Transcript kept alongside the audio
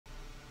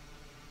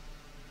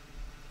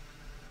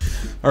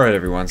Alright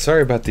everyone,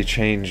 sorry about the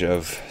change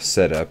of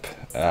setup.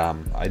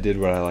 I did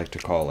what I like to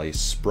call a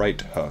sprite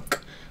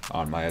hook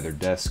on my other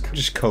desk.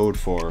 Just code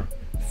for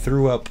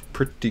threw up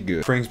pretty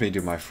good. Brings me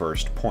to my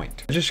first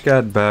point. I just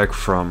got back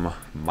from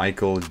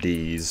Michael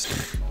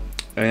D's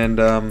and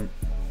I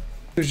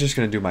was just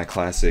gonna do my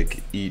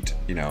classic eat,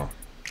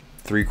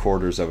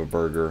 3/4 of a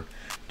burger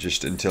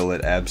just until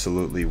it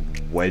absolutely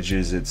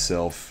wedges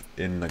itself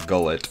in the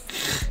gullet.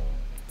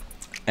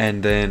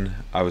 And then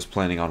I was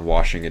planning on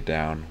washing it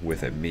down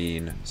with a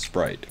mean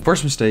Sprite.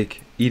 First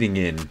mistake, eating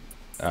in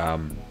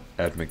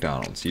at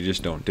McDonald's. You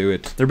just don't do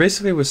it. There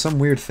basically was some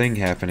weird thing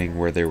happening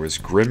where there was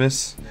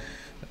Grimace,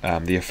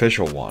 the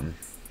official one,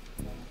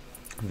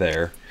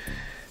 there,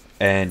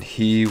 and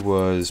he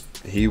was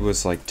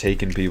like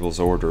taking people's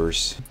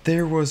orders.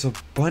 There was a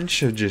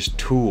bunch of just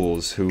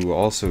tools who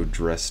also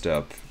dressed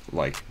up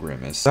like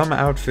Grimace. Some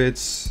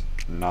outfits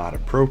not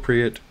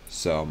appropriate,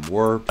 some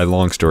were. A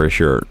long story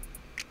short,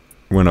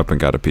 went up and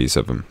got a piece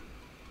of him.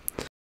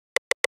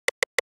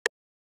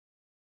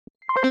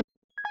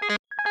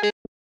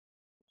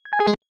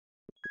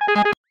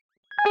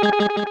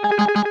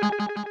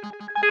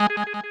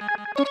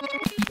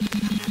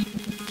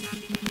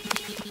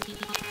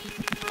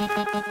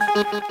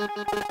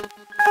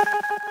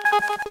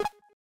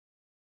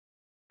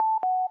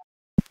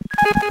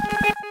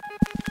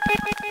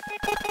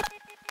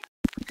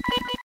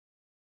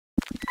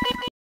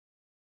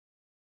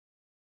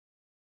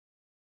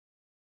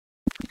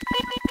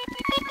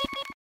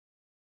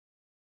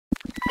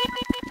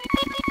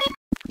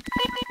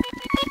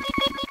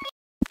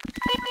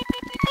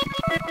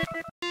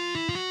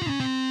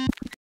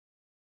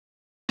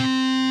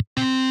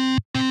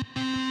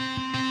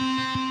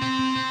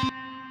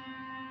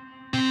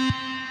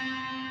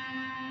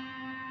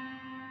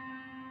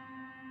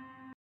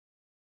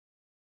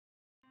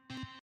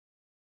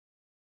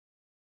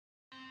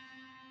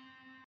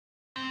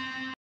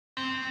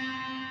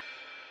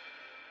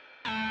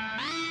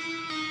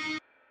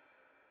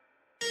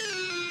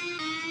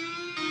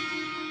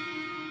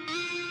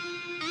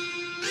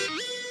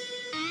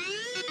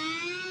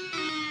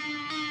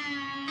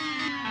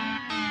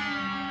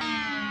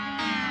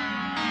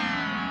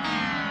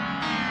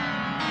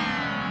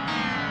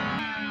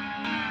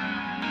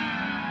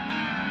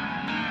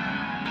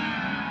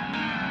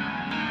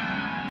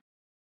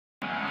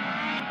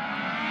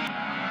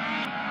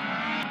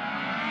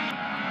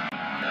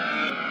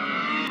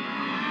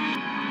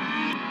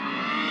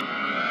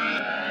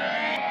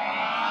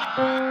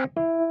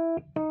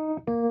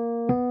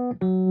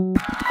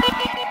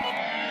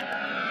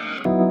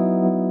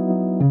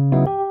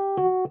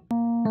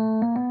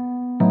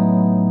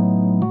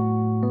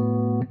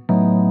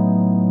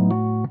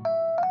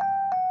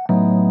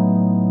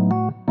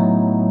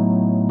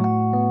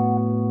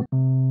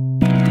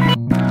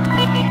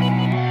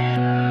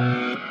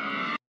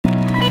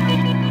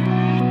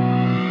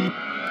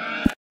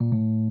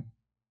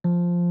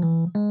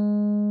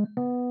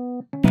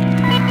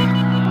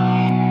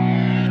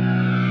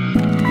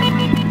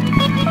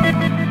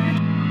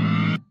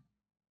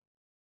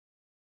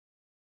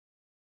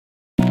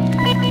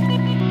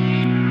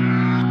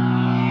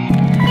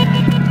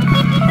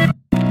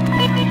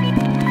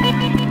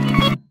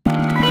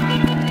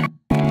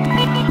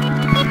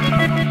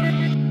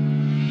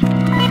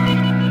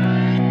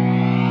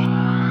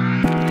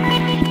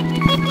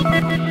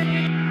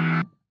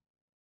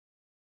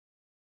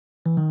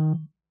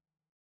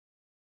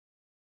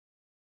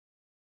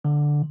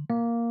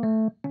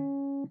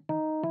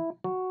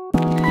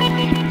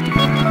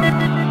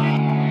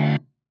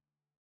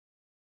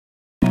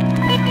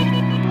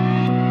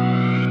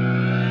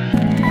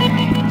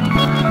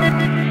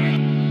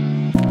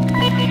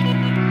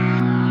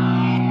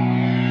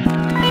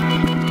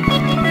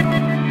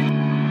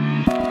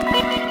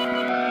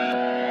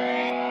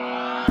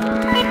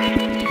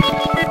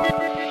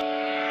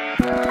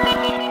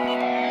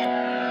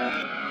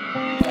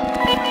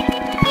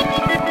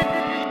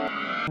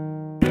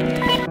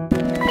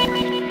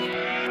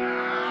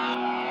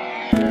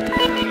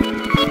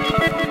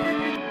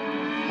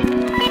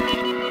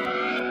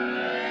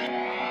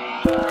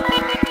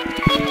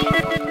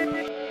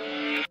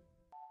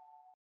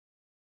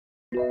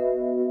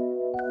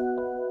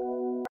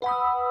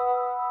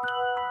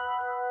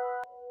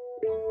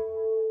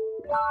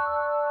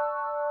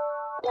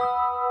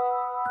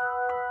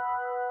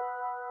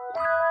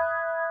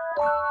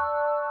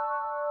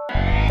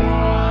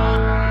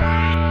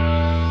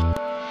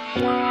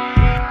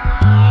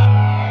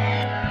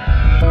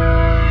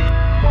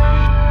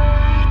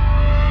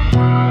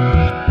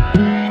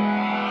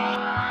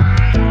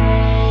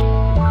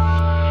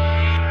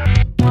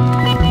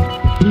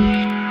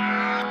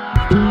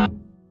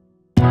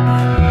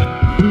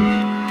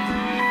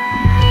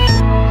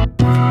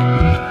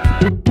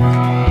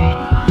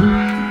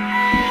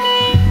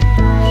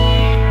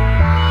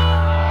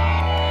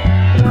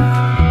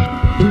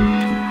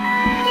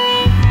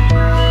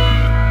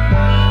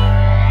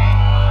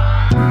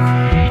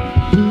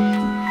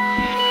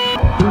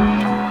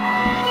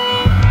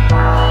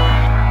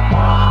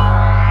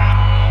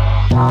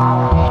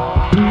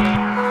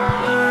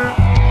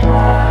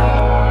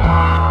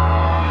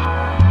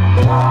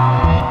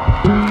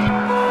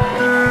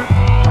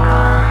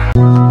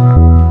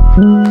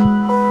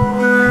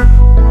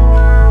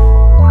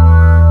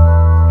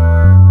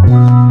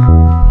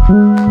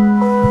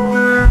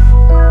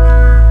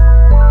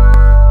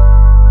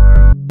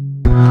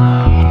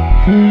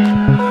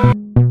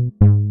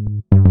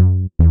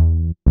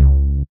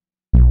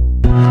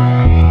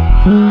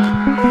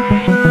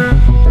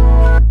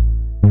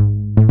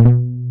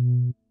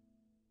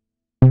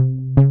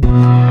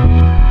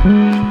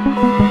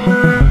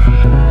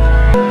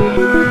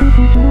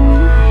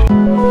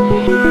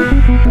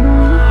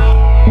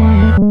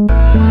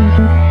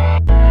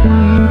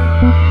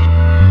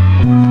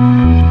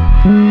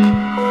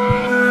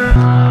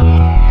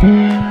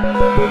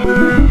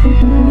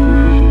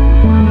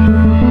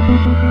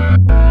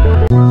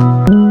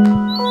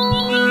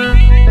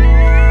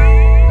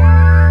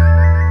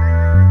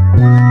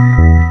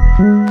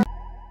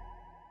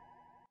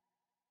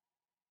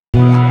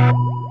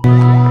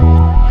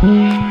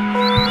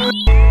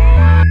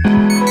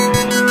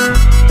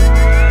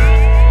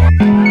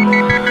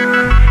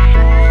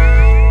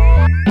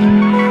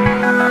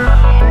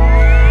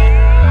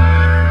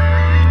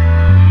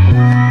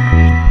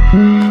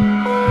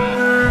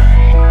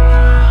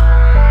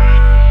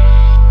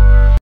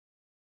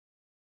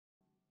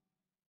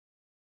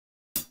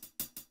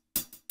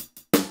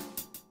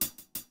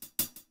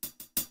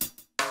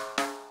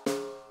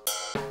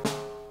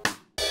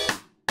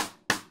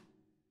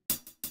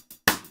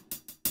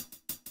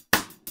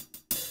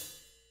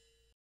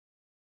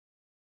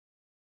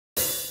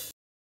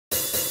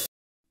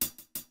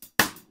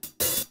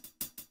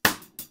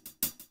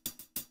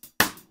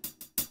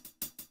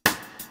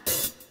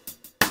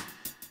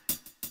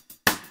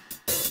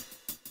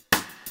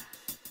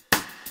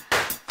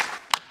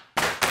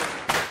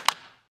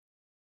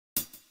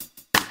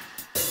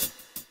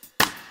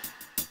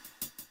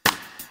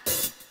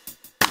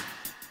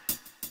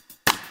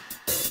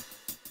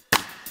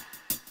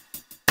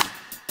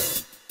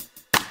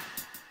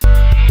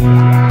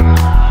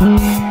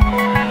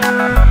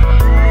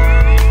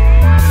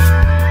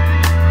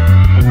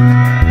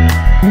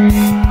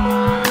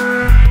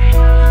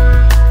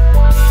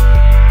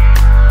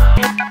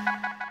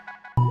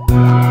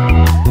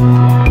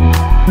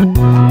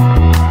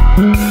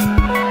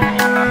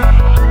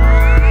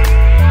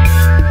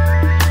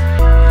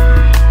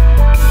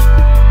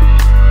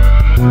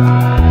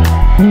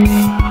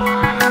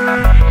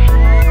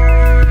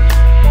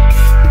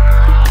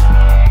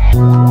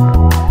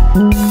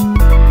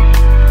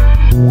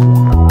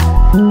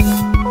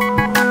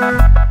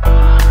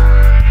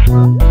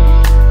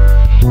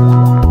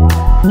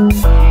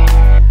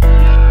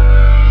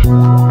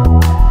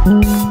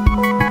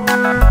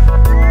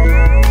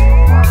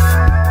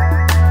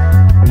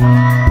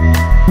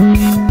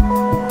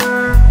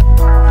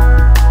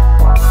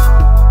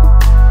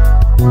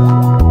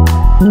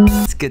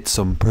 Let's get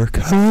some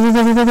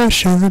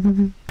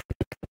percussion.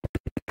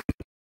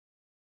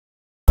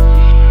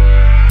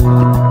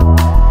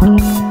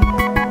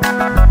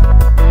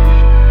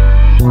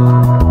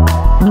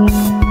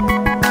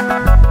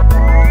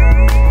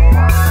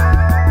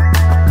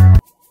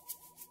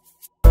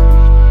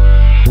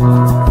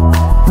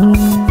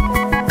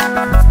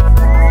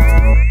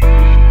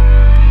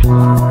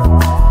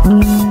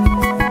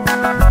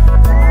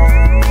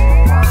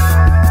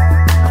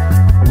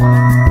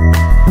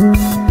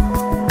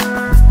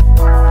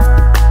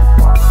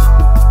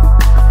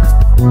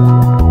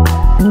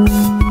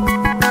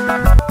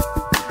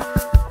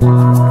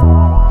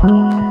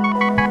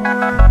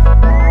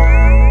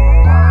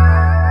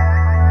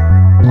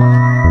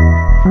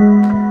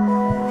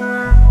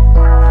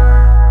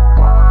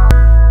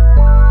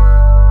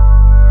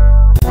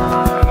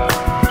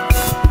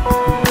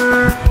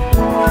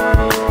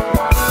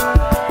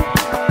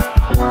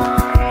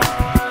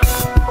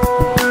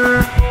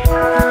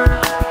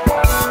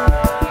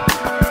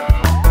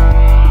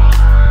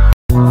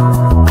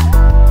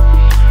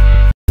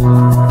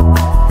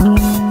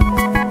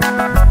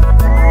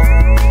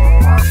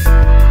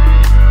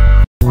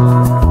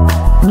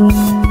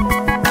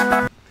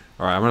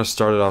 Alright, I'm going to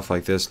start it off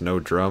like this, no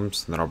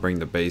drums, and then I'll bring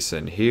the bass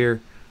in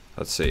here.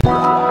 Let's see. I'm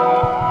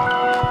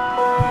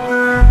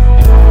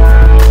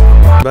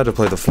about to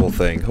play the full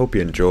thing. Hope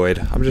you enjoyed.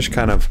 I'm just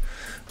kind of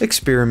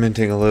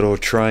experimenting a little,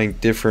 trying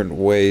different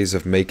ways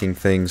of making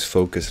things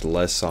focus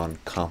less on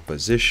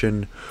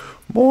composition,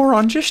 more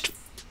on just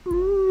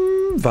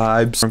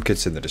vibes. Drum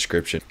kit's in the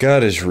description.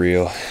 God is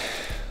real.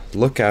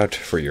 Look out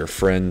for your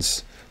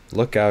friends.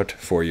 Look out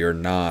for your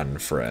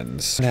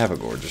non-friends. Have a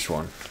gorgeous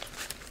one.